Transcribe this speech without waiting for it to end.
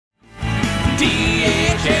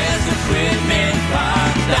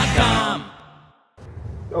DHSEquipmentParts.com.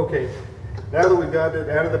 Okay, now that we've got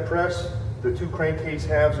it out of the press, the two crankcase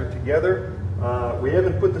halves are together. We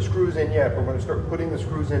haven't put the screws in yet, but we're going to start putting the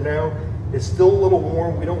screws in now. It's still a little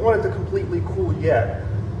warm. We don't want it to completely cool yet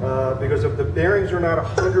because if the bearings are not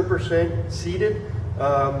 100% seated,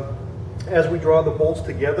 as we draw the bolts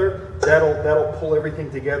together, that'll pull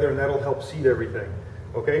everything together and that'll help seat everything.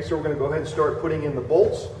 Okay, so we're going to go ahead and start putting in the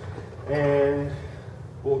bolts and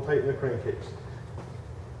we'll tighten the crankcase.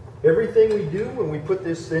 Everything we do when we put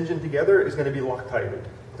this engine together is going to be Loctited.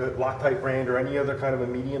 The Loctite brand or any other kind of a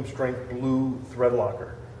medium strength glue thread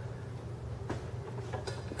locker.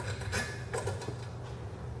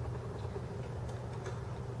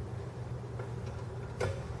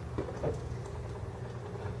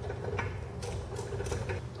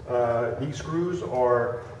 These screws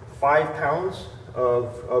are 5 pounds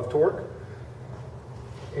of torque,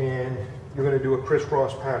 and you're going to do a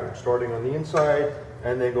crisscross pattern starting on the inside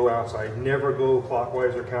and then go outside. Never go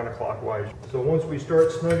clockwise or counterclockwise. So once we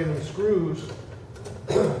start snugging the screws,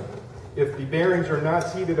 if the bearings are not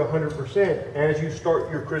seated 100%, as you start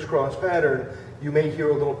your crisscross pattern, you may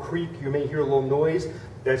hear a little creak, you may hear a little noise.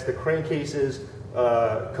 That's the crankcases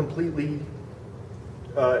completely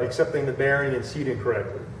accepting the bearing and seating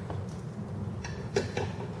correctly.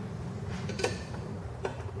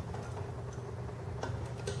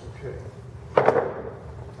 Okay.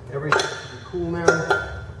 Everything should be cool now.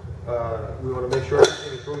 We want to make sure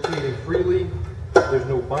everything is rotating freely. There's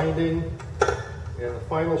no binding. And the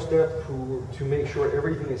final step to make sure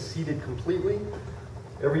everything is seated completely.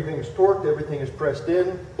 Everything is torqued, everything is pressed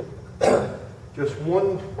in. Just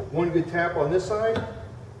one good tap on this side.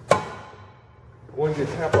 One good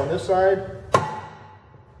tap on this side.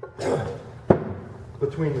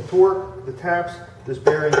 Between the torque, the taps, this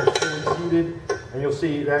bearing is fully seated, and you'll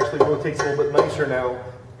see it actually rotates a little bit nicer now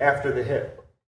after the hit.